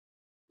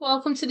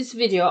Welcome to this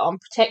video on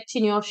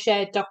protecting your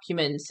shared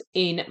documents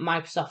in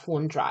Microsoft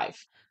OneDrive.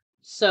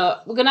 So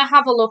we're going to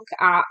have a look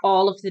at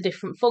all of the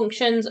different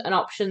functions and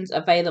options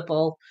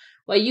available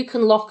where you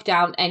can lock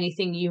down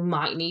anything you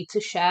might need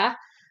to share.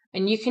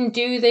 And you can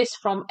do this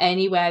from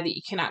anywhere that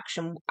you can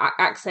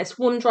access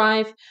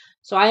OneDrive.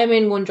 So I am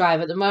in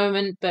OneDrive at the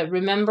moment, but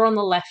remember on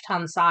the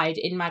left-hand side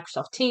in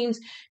Microsoft Teams,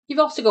 you've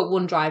also got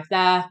OneDrive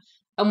there.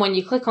 And when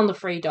you click on the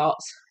three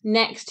dots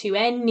next to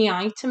any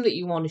item that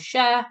you want to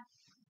share,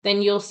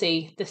 then you'll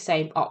see the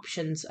same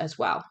options as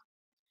well.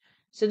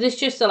 So this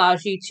just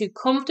allows you to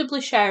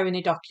comfortably share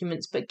any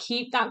documents, but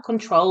keep that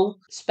control,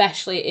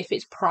 especially if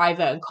it's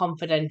private and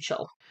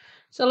confidential.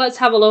 So let's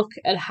have a look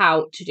at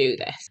how to do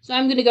this. So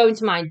I'm going to go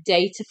into my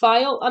data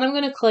file and I'm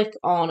going to click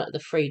on the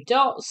three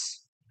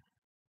dots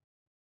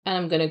and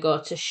I'm going to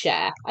go to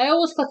share. I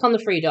always click on the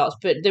three dots,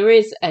 but there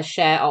is a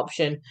share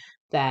option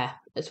there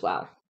as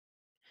well.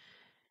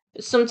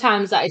 But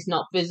sometimes that is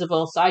not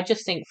visible, so I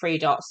just think three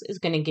dots is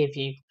going to give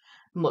you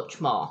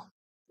much more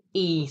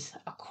ease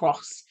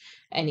across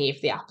any of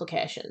the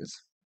applications.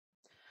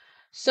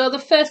 So the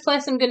first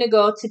place I'm going to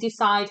go to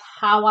decide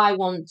how I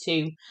want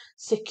to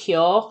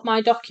secure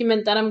my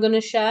document that I'm going to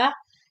share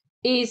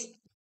is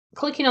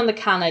clicking on the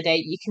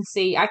candidate. You can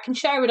see I can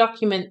share a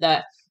document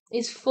that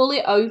is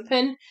fully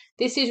open.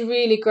 This is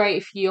really great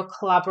if you're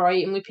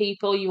collaborating with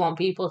people, you want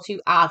people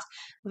to add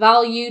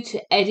value,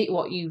 to edit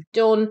what you've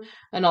done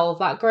and all of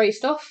that great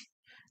stuff.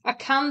 I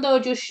can, though,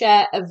 just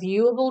share a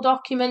viewable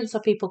document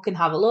so people can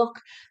have a look.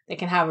 They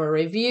can have a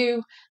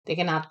review. They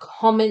can add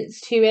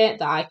comments to it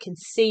that I can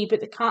see, but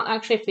they can't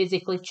actually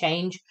physically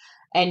change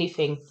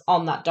anything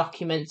on that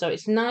document. So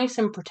it's nice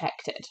and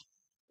protected.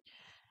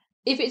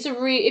 If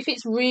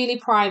it's really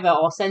private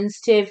or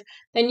sensitive,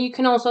 then you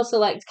can also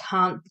select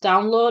can't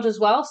download as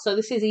well. So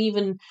this is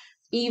even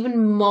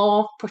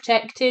more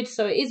protected.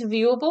 So it is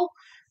viewable,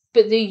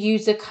 but the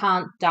user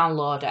can't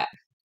download it.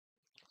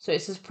 So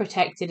it's as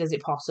protected as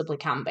it possibly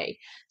can be.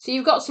 So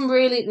you've got some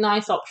really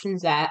nice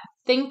options there.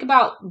 Think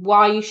about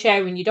why you're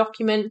sharing your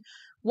document,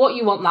 what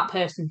you want that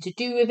person to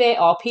do with it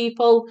or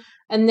people,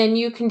 and then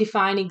you can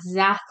define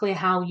exactly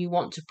how you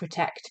want to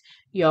protect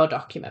your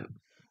document.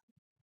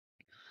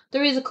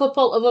 There is a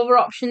couple of other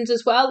options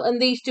as well, and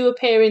these do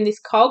appear in this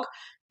cog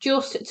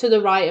just to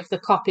the right of the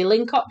copy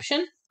link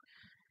option.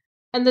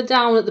 And they're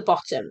down at the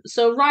bottom.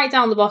 So right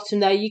down the bottom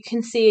there, you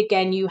can see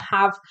again, you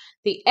have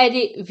the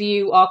edit,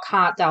 view or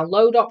can't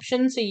download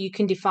option. So you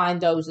can define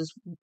those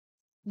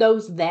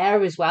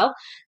there as well.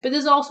 But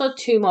there's also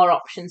two more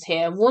options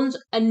here. One's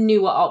a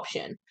newer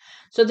option.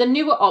 So the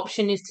newer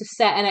option is to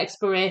set an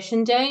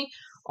expiration date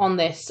on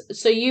this.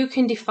 So you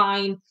can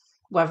define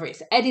whether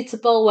it's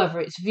editable, whether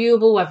it's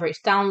viewable, whether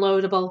it's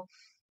downloadable.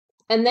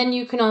 And then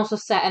you can also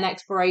set an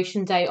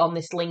expiration date on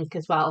this link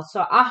as well.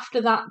 So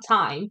after that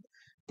time,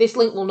 this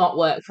link will not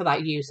work for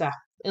that user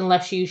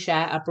unless you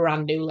share a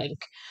brand new link.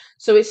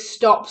 So it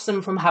stops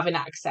them from having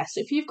access.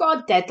 If you've got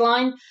a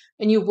deadline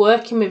and you're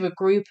working with a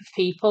group of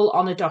people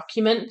on a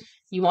document,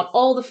 you want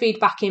all the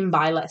feedback in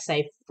by, let's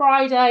say,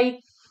 Friday,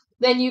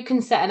 then you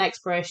can set an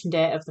expiration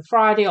date of the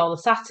Friday or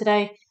the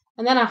Saturday.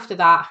 And then after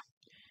that,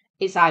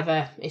 it's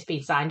either it's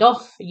been signed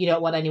off, you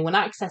don't want anyone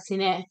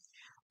accessing it,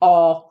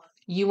 or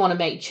you want to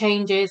make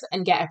changes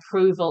and get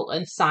approval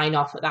and sign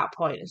off at that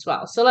point as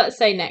well. So let's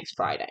say next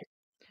Friday.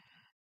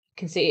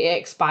 Can see it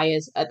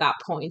expires at that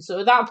point. So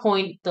at that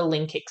point, the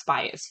link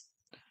expires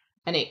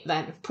and it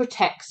then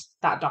protects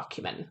that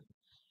document.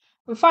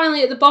 And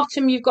finally, at the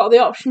bottom, you've got the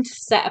option to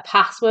set a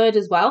password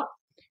as well.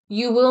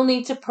 You will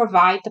need to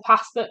provide the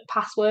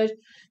password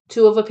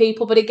to other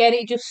people, but again,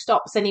 it just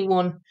stops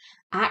anyone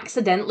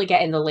accidentally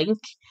getting the link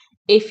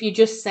if you're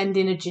just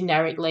sending a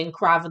generic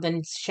link rather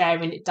than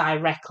sharing it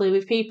directly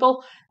with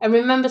people. And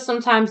remember,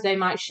 sometimes they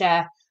might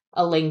share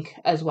a link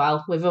as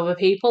well with other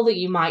people that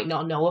you might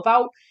not know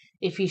about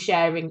if you're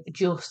sharing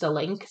just a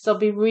link. So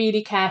be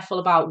really careful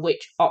about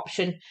which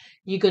option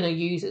you're going to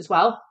use as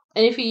well.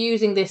 And if you're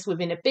using this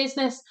within a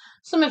business,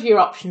 some of your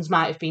options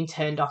might have been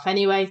turned off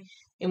anyway.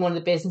 In one of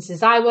the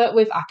businesses I work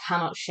with, I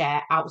cannot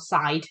share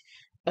outside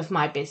of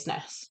my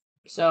business.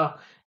 So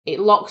it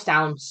locks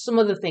down some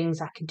of the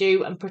things I can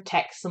do and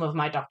protects some of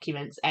my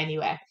documents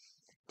anyway,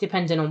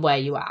 depending on where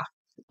you are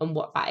and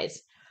what that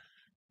is.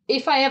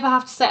 If I ever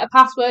have to set a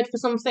password for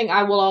something,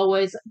 I will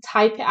always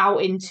type it out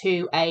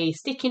into a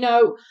sticky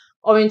note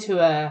or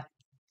into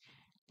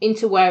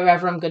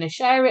wherever I'm going to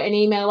share it, an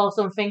email or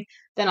something.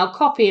 Then I'll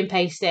copy and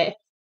paste it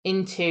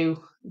into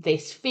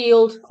this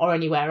field or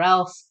anywhere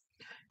else,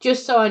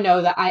 just so I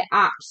know that I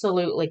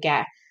absolutely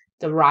get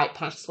the right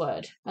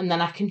password. And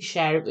then I can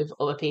share it with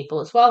other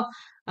people as well,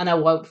 and I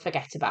won't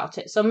forget about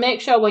it. So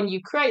make sure when you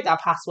create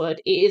that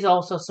password, it is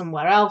also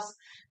somewhere else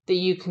that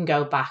you can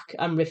go back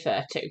and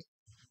refer to.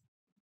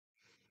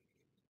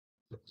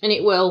 And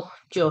it will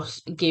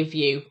just give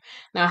you,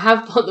 now I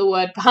have put the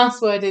word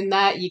password in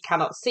there, you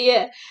cannot see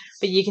it,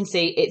 but you can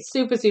see it's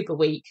super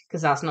weak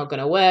because that's not going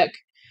to work.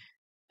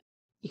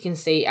 You can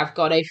see I've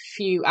got a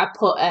few, I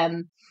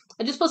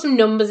just put some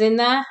numbers in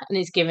there and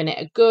it's giving it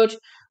a good.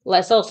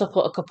 Let's also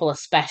put a couple of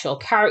special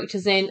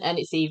characters in and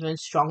it's even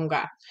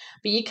stronger.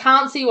 But you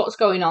can't see what's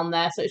going on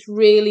there, so it's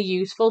really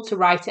useful to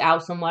write it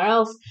out somewhere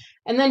else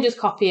and then just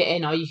copy it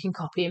in, or you can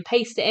copy and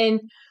paste it in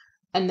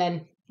and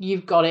then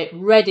you've got it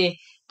ready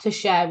to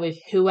share with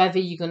whoever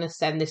you're going to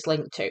send this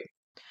link to.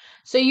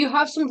 So you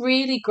have some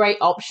really great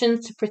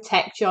options to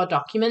protect your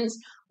documents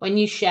when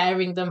you're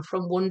sharing them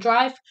from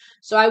OneDrive.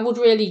 So I would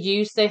really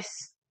use this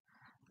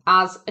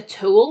as a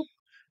tool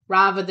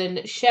rather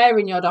than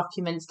sharing your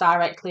documents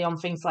directly on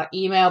things like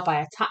email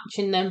by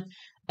attaching them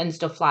and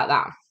stuff like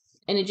that.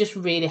 And it just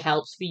really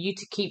helps for you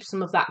to keep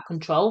some of that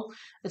control,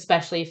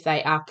 especially if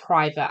they are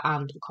private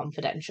and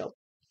confidential.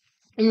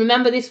 And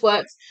remember, this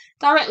works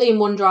directly in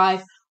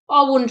OneDrive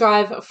or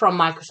OneDrive from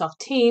Microsoft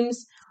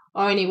Teams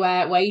or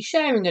anywhere where you're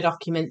sharing a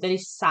document that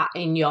is sat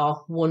in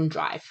your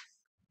OneDrive.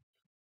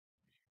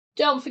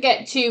 Don't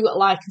forget to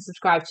like and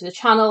subscribe to the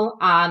channel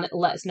and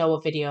let us know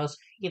what videos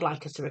you'd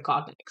like us to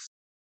record next.